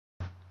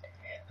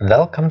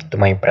Welcome to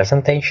my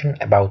presentation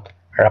about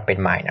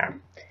RapidMiner,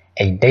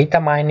 a data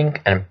mining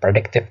and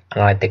predictive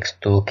analytics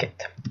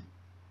toolkit.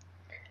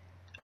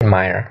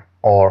 RapidMiner,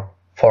 or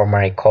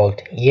formerly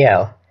called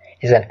EL,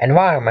 is an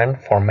environment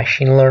for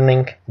machine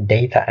learning,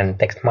 data and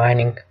text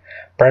mining,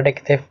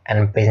 predictive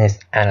and business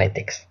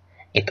analytics.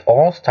 It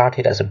all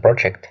started as a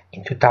project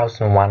in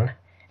 2001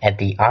 at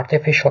the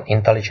Artificial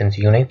Intelligence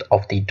Unit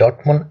of the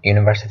Dortmund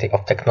University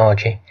of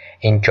Technology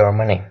in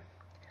Germany.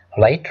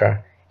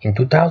 Later, in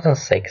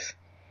 2006,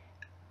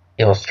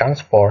 it was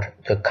transferred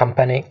to a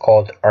company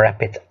called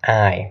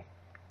RapidMiner.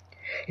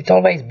 It's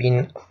always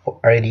been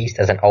released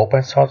as an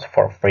open source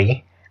for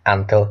free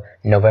until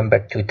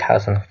November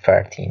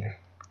 2013.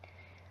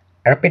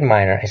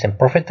 RapidMiner is a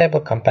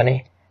profitable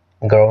company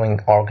growing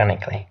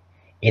organically.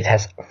 It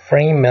has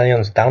 3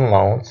 million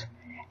downloads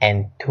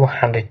and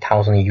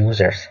 200,000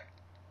 users,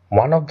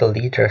 one of the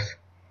leaders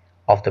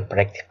of the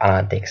predictive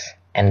analytics,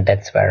 and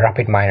that's where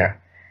RapidMiner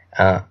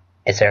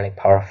is really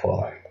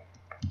powerful.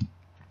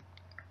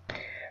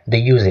 The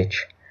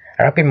usage.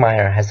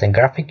 RapidMiner has a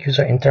graphic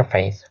user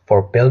interface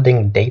for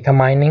building data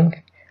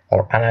mining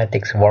or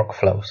analytics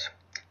workflows.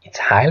 It's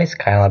highly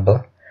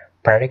scalable,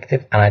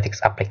 predictive analytics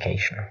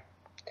application.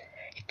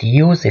 It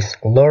uses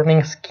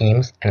learning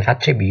schemes and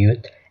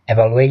attribute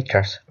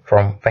evaluators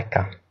from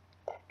Weka.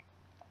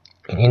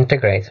 It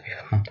integrates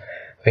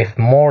with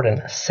more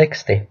than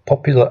 60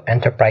 popular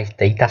enterprise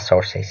data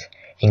sources,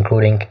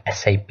 including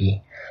SAP,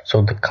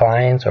 so the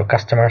clients or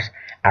customers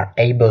are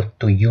able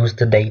to use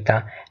the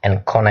data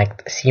and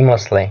connect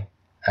seamlessly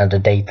the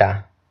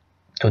data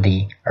to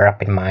the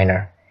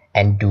RapidMiner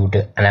and do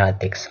the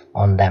analytics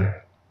on them.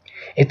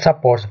 It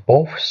supports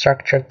both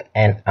structured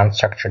and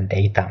unstructured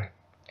data.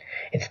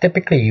 It's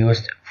typically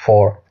used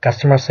for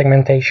customer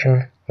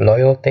segmentation,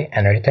 loyalty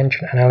and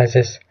retention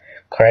analysis,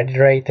 credit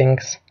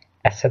ratings,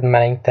 asset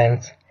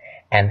maintenance,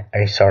 and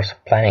resource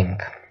planning.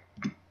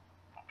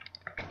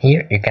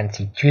 Here you can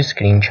see two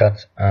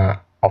screenshots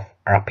of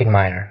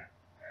RapidMiner.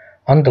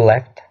 On the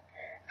left,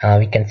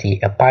 we can see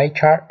a pie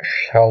chart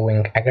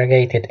showing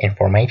aggregated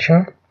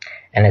information,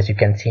 and as you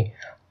can see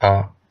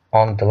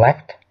on the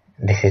left,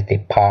 this is the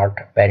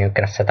part where you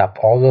can set up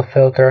all the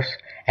filters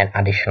and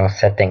additional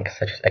settings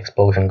such as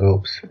explosion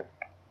groups.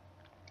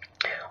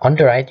 On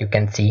the right, you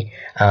can see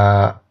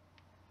the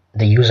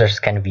users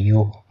can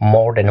view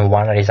more than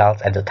one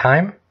result at a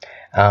time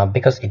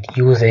because it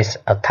uses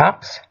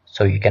tabs,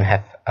 so you can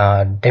have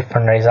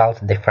different results,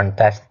 different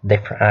tests,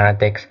 different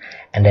analytics,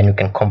 and then you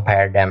can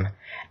compare them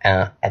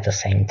at the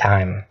same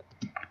time.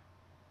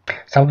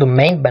 Some of the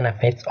main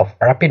benefits of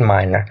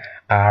RapidMiner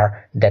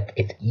are that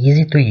it's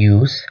easy to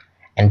use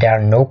and there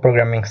are no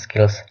programming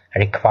skills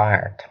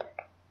required.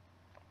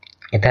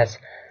 It has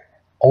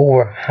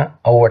over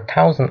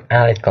 1,000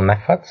 analytical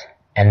methods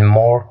and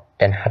more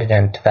than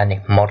 120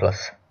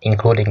 models,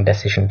 including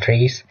decision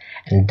trees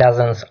and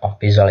dozens of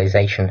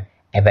visualization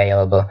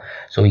available,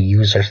 so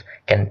users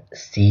can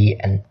see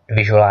and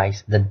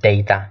visualize the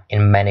data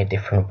in many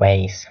different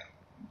ways.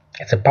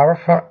 It's a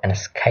powerful and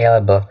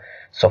scalable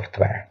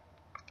software.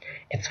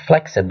 It's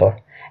flexible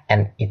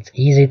and it's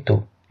easy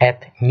to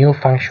add new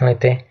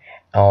functionality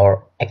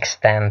or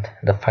extend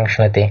the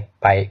functionality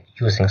by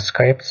using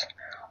scripts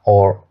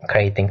or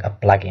creating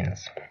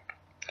plugins.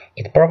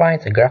 It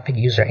provides a graphic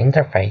user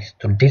interface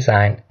to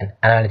design an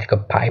analytical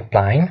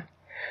pipeline.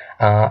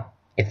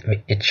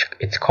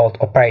 It's called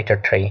operator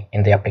tree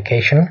in the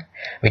application,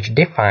 which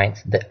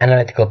defines the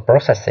analytical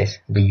processes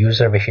the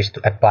user wishes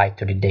to apply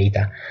to the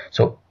data.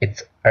 So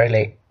it's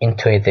really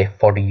intuitive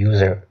for the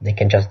user. They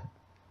can just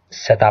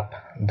set up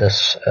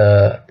this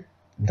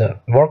the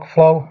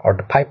workflow or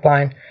the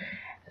pipeline,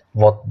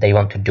 what they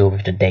want to do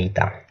with the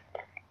data.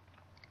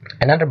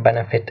 Another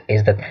benefit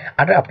is that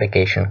other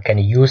applications can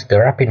use the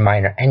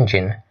RapidMiner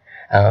engine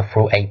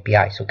through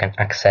API, so can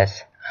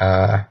access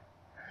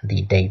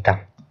the data.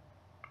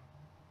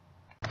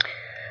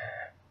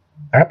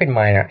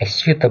 RapidMiner is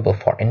suitable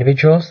for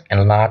individuals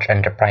and large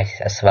enterprises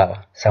as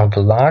well. Some of the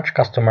large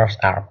customers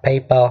are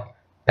PayPal,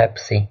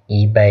 Pepsi,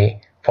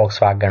 eBay,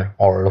 Volkswagen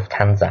or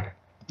Lufthansa.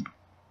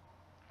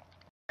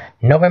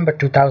 November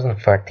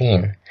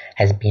 2013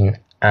 has been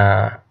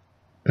a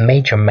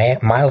major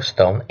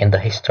milestone in the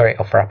history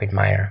of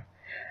RapidMiner.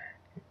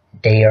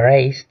 They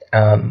raised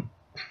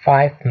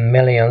 $5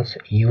 million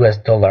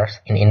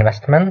in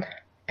investment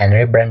and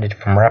rebranded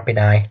from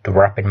RapidEye to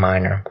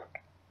RapidMiner.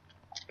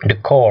 The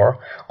core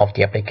of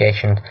the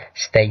application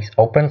stays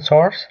open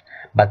source,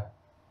 but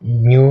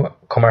new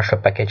commercial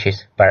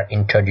packages were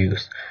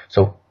introduced,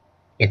 so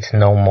it's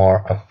no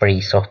more a free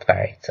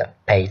software, it's a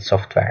paid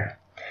software.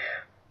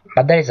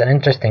 But there is an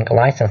interesting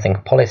licensing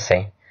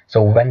policy,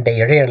 so when they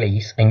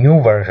release a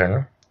new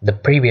version, the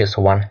previous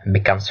one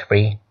becomes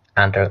free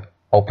under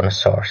open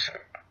source.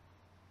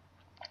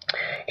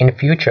 In the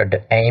future,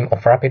 the aim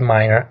of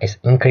RapidMiner is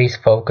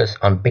increased focus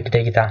on big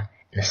data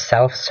and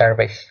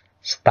self-service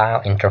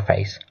style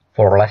interface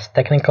for less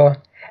technical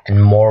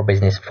and more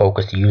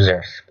business-focused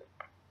users.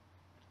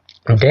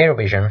 Their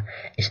vision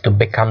is to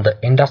become the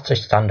industry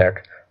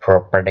standard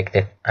for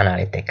predictive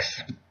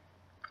analytics.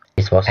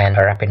 Is was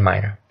a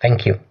RapidMiner.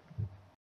 Thank you.